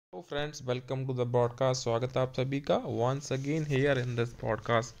Hello friends, welcome to the broadcast. स्वागत है आप सभी का once again here in this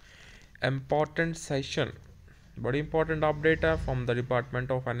broadcast important session. बड़ी इंपॉर्टेंट अपडेट है from the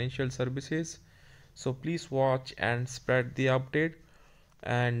department of financial services. So please watch and spread the update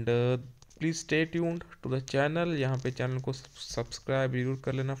and please stay tuned to the channel. यहाँ पे channel को subscribe जरूर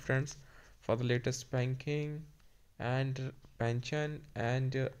कर लेना friends for the latest banking and pension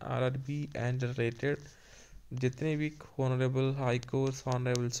and RRB and related जितने भी honourable high court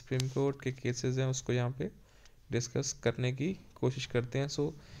honourable supreme court के cases हैं उसको यहाँ पे डिस्कस करने की कोशिश करते हैं। सो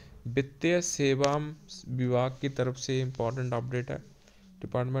वित्तीय सेवा विभाग की तरफ से इम्पोर्टेंट अपडेट है,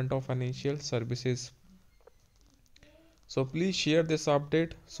 department of financial services. So please share this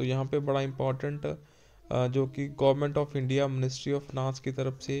update. सो यहाँ पे बड़ा इम्पोर्टेंट जो कि government of India ministry of finance की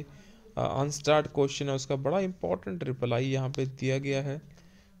तरफ से अनस्टार्ट क्वेश्चन है, उसका बड़ा इंपॉर्टेंट रिप्लाई यहाँ पे दिया गया है।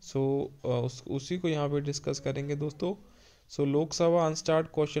 सो उसी को यहाँ पे डिस्कस करेंगे दोस्तों। सो Lok Sabha unstarred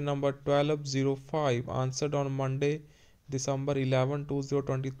question number 1205 answered on Monday December 11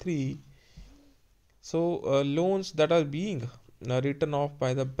 2023। So loans that are being written off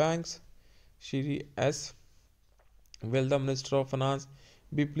by the banks, Shri S. Will the Minister of Finance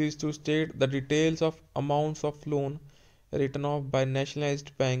be pleased to state the details of amounts of loan written off by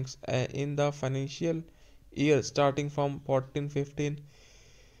nationalized banks in the financial year starting from 14-15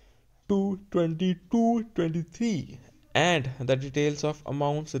 to 22-23, and the details of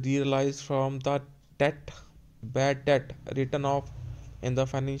amounts realized from the bad debt written off in the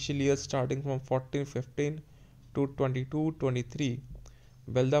financial year starting from 14-15 to 22-23.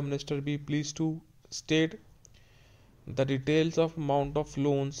 Will the Minister be pleased to state the details of amount of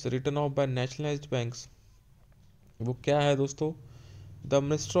loans written off by nationalized banks? वो क्या है दोस्तों? The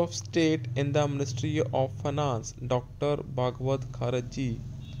Minister of State in the Ministry of Finance, Dr. Bhagwat Kharaj ji.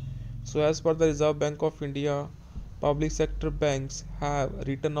 So as per the Reserve Bank of India, public sector banks have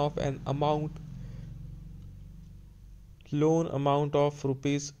written off an loan amount of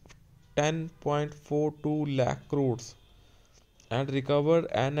rupees 10.42 lakh crores and recovered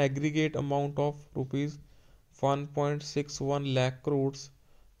an aggregate amount of rupees 1.61 lakh crores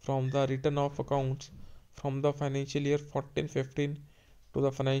from the written off accounts from the financial year 14-15 to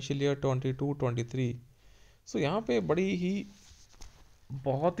the financial year 22-23। सो यहाँ पे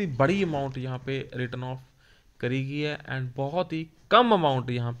बहुत ही बड़ी amount यहाँ पे return of करी गई है and बहुत ही कम अमाउंट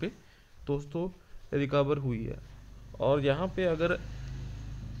यहाँ पे दोस्तों रिकवर हुई है। और यहाँ पे अगर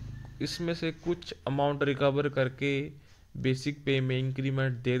इसमें से कुछ अमाउंट रिकवर करके बेसिक पे में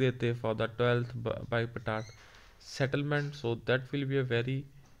इंक्रीमेंट दे देते for the 12th by पटाट settlement, so that will be a very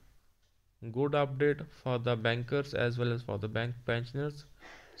good update for the bankers as well as for the bank pensioners.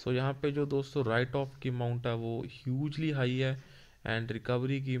 सो यहाँ पे जो दोस्तों राइट ऑफ की अमाउंट है वो ह्यूजली हाई है एंड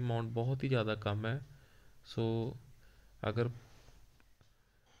रिकवरी की अमाउंट बहुत ही ज़्यादा कम है। सो अगर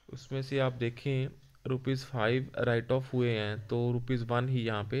उसमें से आप देखें ₹5 राइट ऑफ हुए हैं तो ₹1 ही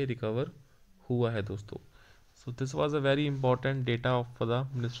यहाँ पे रिकवर हुआ है दोस्तों। So this was a very important data of the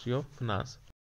ministry of finance.